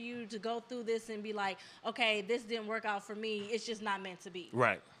 easy for you to go through this and be like, okay, this didn't work out for me. It's just not meant to be.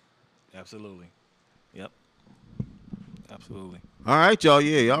 Right. Absolutely. Yep. Absolutely. All right, y'all.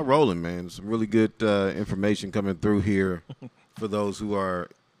 Yeah, y'all rolling, man. Some really good information coming through here for those who are,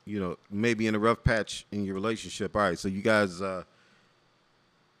 maybe in a rough patch in your relationship. All right, so you guys,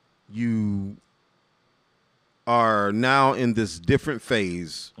 you are now in this different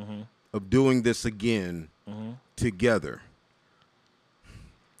phase of doing this again together.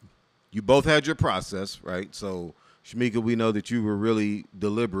 You both had your process, right? So, Shemeka, we know that you were really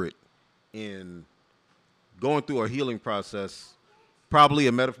deliberate in going through a healing process, probably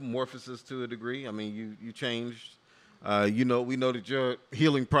a metamorphosis to a degree. I mean, you changed. We know that your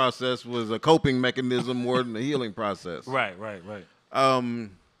healing process was a coping mechanism more than a healing process. Right.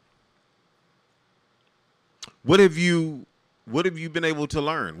 What have you been able to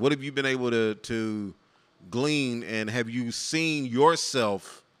learn? What have you been able to glean, and have you seen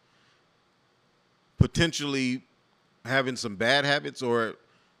yourself potentially having some bad habits, and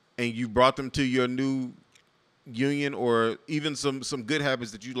you brought them to your new union, or even some good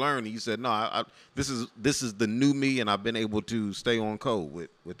habits that you learned and you said, no, this is the new me, and I've been able to stay on code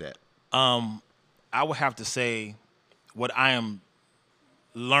with that? I would have to say what I am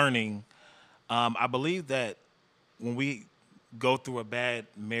learning. I believe that when we go through a bad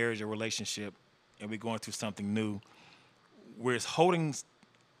marriage or relationship and we're going through something new, we're holding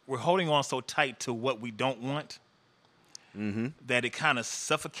on so tight to what we don't want that it kind of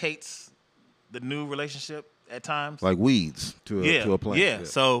suffocates the new relationship at times. Like weeds to a plant. Yeah.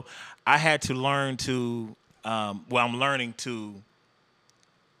 So I had to learn to, I'm learning to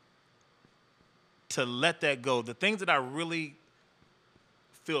let that go. The things that I really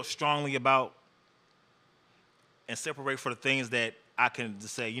feel strongly about, and separate for the things that I can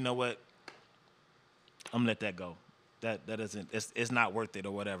just say, you know what, I'm gonna let that go. That isn't, it's not worth it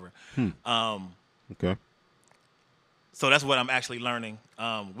or whatever. Okay. So that's what I'm actually learning.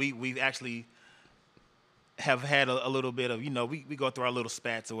 We've actually have had a little bit of, we go through our little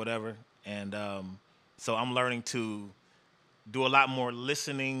spats or whatever. And so I'm learning to do a lot more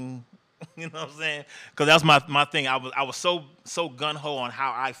listening, you know what I'm saying? Because that was my thing. I was so gung-ho on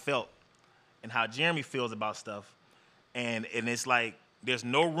how I felt and how Jeramie feels about stuff. And it's like there's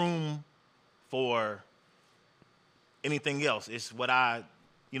no room for anything else. It's what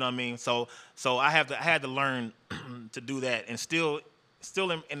you know what I mean? So I had to learn to do that, and still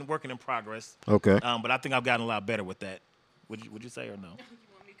in working in progress. Okay. But I think I've gotten a lot better with that. Would you say or no? You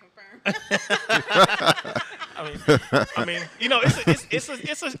want me to confirm? You know,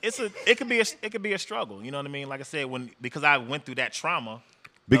 it could be a struggle. You know what I mean? Like I said, because I went through that trauma.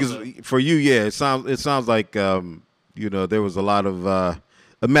 Because for you, yeah, it sounds like you know, there was a lot of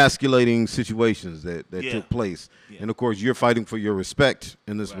emasculating situations that took place, and of course you're fighting for your respect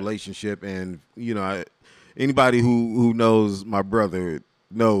in this relationship. And you know, anybody who knows my brother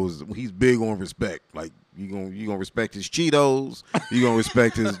knows he's big on respect. Like you gonna respect his Cheetos, you gonna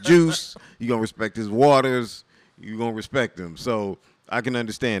respect his juice, you gonna respect his waters, you gonna respect him. So I can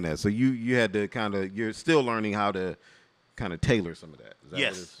understand that. So you had to you're still learning how to kind of tailor some of that. Is that what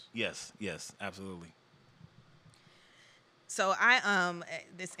it is? Yes, absolutely. So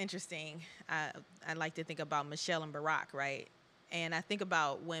it's interesting. I like to think about Michelle and Barack, right? And I think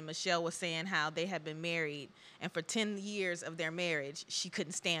about when Michelle was saying how they had been married, and for 10 years of their marriage, she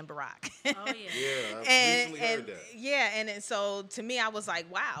couldn't stand Barack. Oh, yeah. Yeah, I've recently heard that. Yeah, and so to me, I was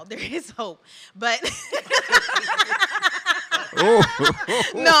like, wow, there is hope. But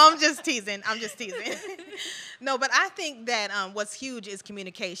no, I'm just teasing. No, but I think that what's huge is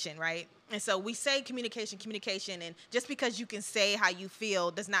communication, right? And so we say communication, and just because you can say how you feel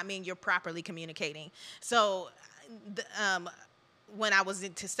does not mean you're properly communicating. So when I was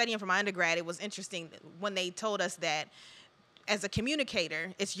studying for my undergrad, it was interesting when they told us that as a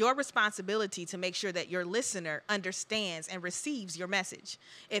communicator, it's your responsibility to make sure that your listener understands and receives your message.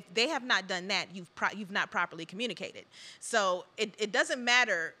 If they have not done that, you've not properly communicated. So it doesn't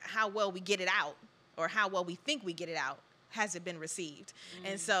matter how well we get it out or how well we think we get it out. Has it been received?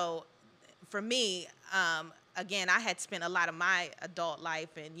 And so for me, again, I had spent a lot of my adult life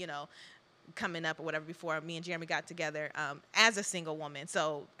and, you know, coming up or whatever before me and Jeramie got together as a single woman.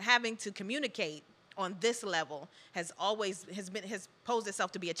 So having to communicate on this level has posed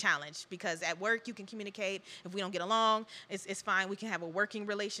itself to be a challenge, because at work you can communicate. If we don't get along, it's fine. We can have a working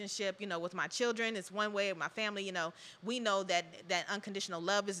relationship. You know, with my children, it's one way. With my family, you know, we know that unconditional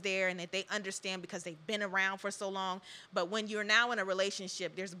love is there and that they understand because they've been around for so long. But when you're now in a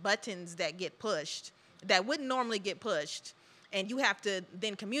relationship, there's buttons that get pushed that wouldn't normally get pushed, and you have to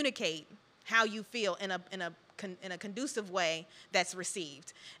then communicate how you feel in a conducive way that's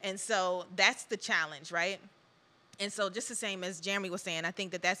received. And so that's the challenge, right? And so just the same as Jeramie was saying, I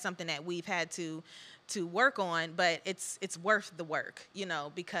think that that's something that we've had to work on, but it's worth the work, you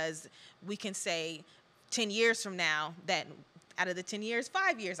know, because we can say 10 years from now that out of the 10 years,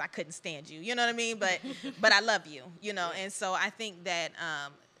 5 years, I couldn't stand you, you know what I mean? But I love you, you know? And so I think that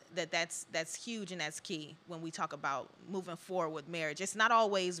that's huge, and that's key when we talk about moving forward with marriage. It's not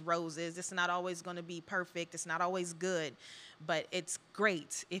always roses. It's not always going to be perfect. It's not always good, but it's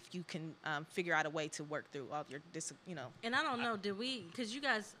great if you can figure out a way to work through all your, you know. And I don't know, because you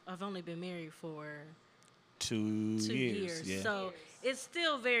guys have only been married for 2 years. Yeah. So it's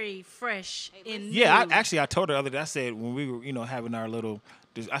still very fresh and yeah. new. I told her the other day, I said, when we were, you know, having our little,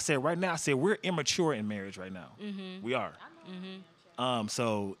 I said, right now, we're immature in marriage right now. Mm-hmm. We are. Mm-hmm.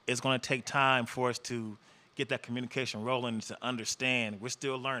 So it's going to take time for us to get that communication rolling, to understand. We're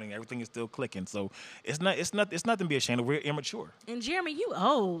still learning. Everything is still clicking. So it's nothing to be ashamed of. We're immature. And Jeramie, you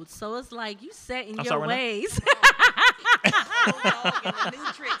old, so it's like you set in your sorry, ways.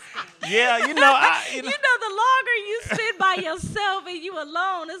 Yeah, you know, you know, the longer you sit by yourself and you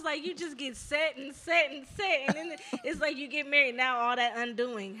alone, it's like you just get set, and then it's like you get married. Now all that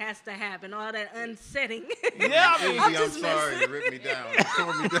undoing has to happen, all that unsetting. Yeah, I mean, I'm sorry to rip me down. He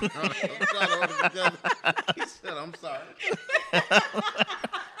tore me down. I'm trying to hold it together. He said, I'm sorry.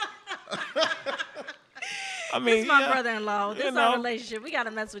 I mean, this is my brother-in-law. This is our relationship. We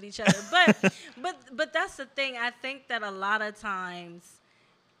gotta mess with each other. But that's the thing. I think that a lot of times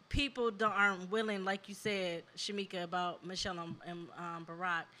people aren't willing, like you said, Shemeka, about Michelle and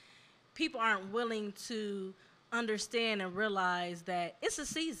Barack. People aren't willing to understand and realize that it's a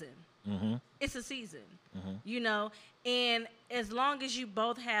season. Mm-hmm. It's a season, you know. And as long as you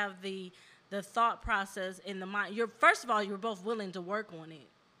both have the thought process in the mind, first of all, you're both willing to work on it,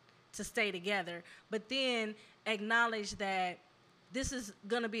 to stay together, but then acknowledge that this is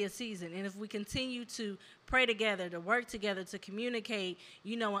going to be a season. And if we continue to pray together, to work together, to communicate,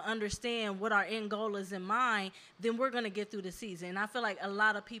 you know, and understand what our end goal is in mind, then we're going to get through the season. And I feel like a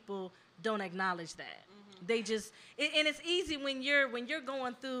lot of people don't acknowledge that. Mm-hmm. They just, and it's easy when you're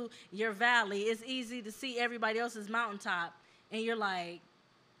going through your valley, it's easy to see everybody else's mountaintop, and you're like,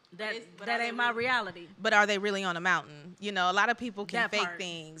 that ain't my reality. But are they really on a mountain? You know, a lot of people can fake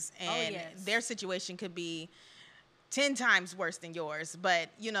things, and yes. their situation could be 10 times worse than yours. But,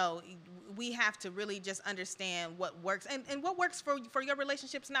 you know, we have to really just understand what works. And what works for your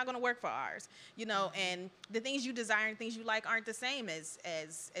relationship is not going to work for ours, you know. And the things you desire and things you like aren't the same as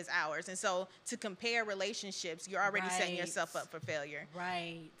ours. And so to compare relationships, you're already setting yourself up for failure.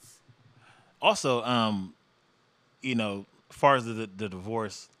 Right. Also, you know, as far as the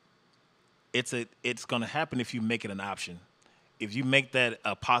divorce, it's going to happen if you make it an option. If you make that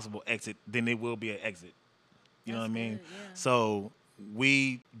a possible exit, then it will be an exit. You know what I mean? Good, yeah. So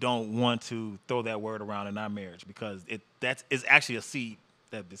we don't want to throw that word around in our marriage because it's actually a seed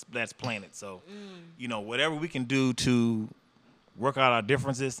that's planted. So, you know, whatever we can do to work out our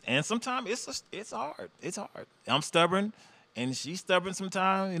differences, and sometimes it's hard. It's hard. I'm stubborn, and she's stubborn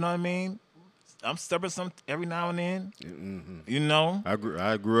sometimes. You know what I mean? I'm stubborn every now and then. Mm-hmm. You know? I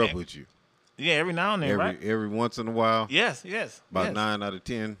grew up with you. Yeah, every now and then, right? Every once in a while. Yes. About 9 out of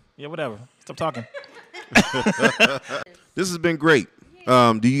 10. Yeah, whatever. Stop talking. This has been great.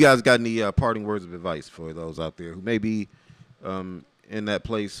 Do you guys got any parting words of advice for those out there who may be in that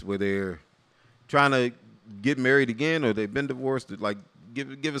place where they're trying to get married again or they've been divorced? Like,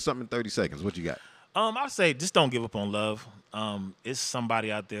 give us something in 30 seconds. What you got? I'd say just don't give up on love. It's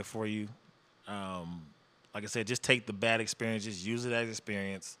somebody out there for you. Like I said, just take the bad experiences, use it as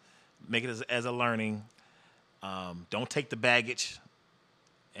experience, make it as a learning. Don't take the baggage,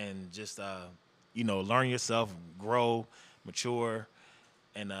 and just you know, learn yourself, grow, mature,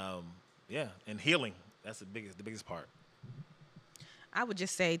 and and healing. That's the biggest part. I would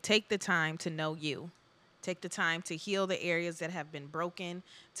just say take the time to know you. Take the time to heal the areas that have been broken,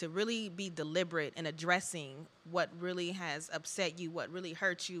 to really be deliberate in addressing what really has upset you, what really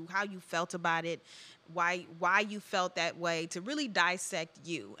hurt you, how you felt about it, why you felt that way, to really dissect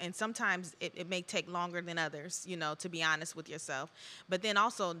you. And sometimes it may take longer than others, you know, to be honest with yourself. But then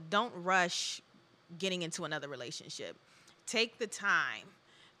also don't rush getting into another relationship. Take the time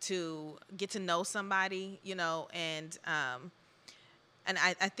to get to know somebody, you know, and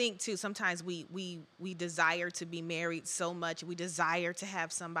I think, too, sometimes we desire to be married so much. We desire to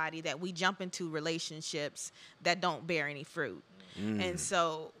have somebody that we jump into relationships that don't bear any fruit. And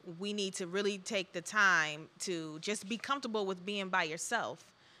so we need to really take the time to just be comfortable with being by yourself.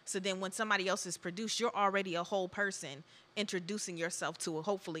 So then when somebody else is produced, you're already a whole person introducing yourself to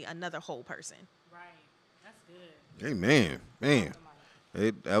hopefully another whole person. Right. That's good. Hey, man.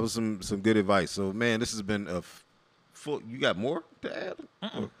 That was some good advice. So, man, this has been a full. You got more to add?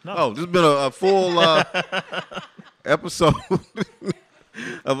 No. Oh, this has been a full episode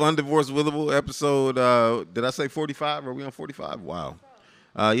of Undivorced Withable. Episode, did I say 45? Are we on 45? Wow.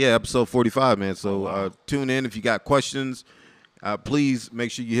 Yeah, episode 45, man. So tune in if you got questions. Please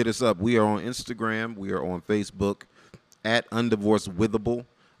make sure you hit us up. We are on Instagram. We are on Facebook at Undivorced Withable.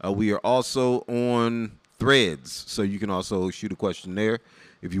 We are also on Threads, so you can also shoot a question there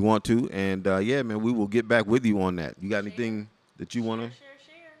if you want to. And, yeah, man, we will get back with you on that. You got anything that you want to?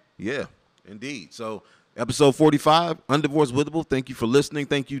 Share. Yeah, indeed. So episode 45, Undivorced Withable. Thank you for listening.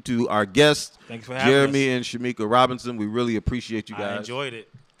 Thank you to our guests, Thanks for having Jeramie and Shemeka Robinson. We really appreciate you guys. I enjoyed it.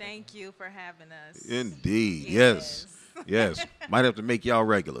 Thank you for having us. Indeed. Yes. Might have to make y'all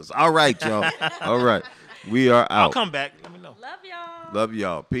regulars. All right, y'all. All right. We are out. I'll come back. Let me know. Love y'all. Love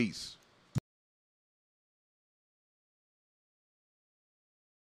y'all. Peace.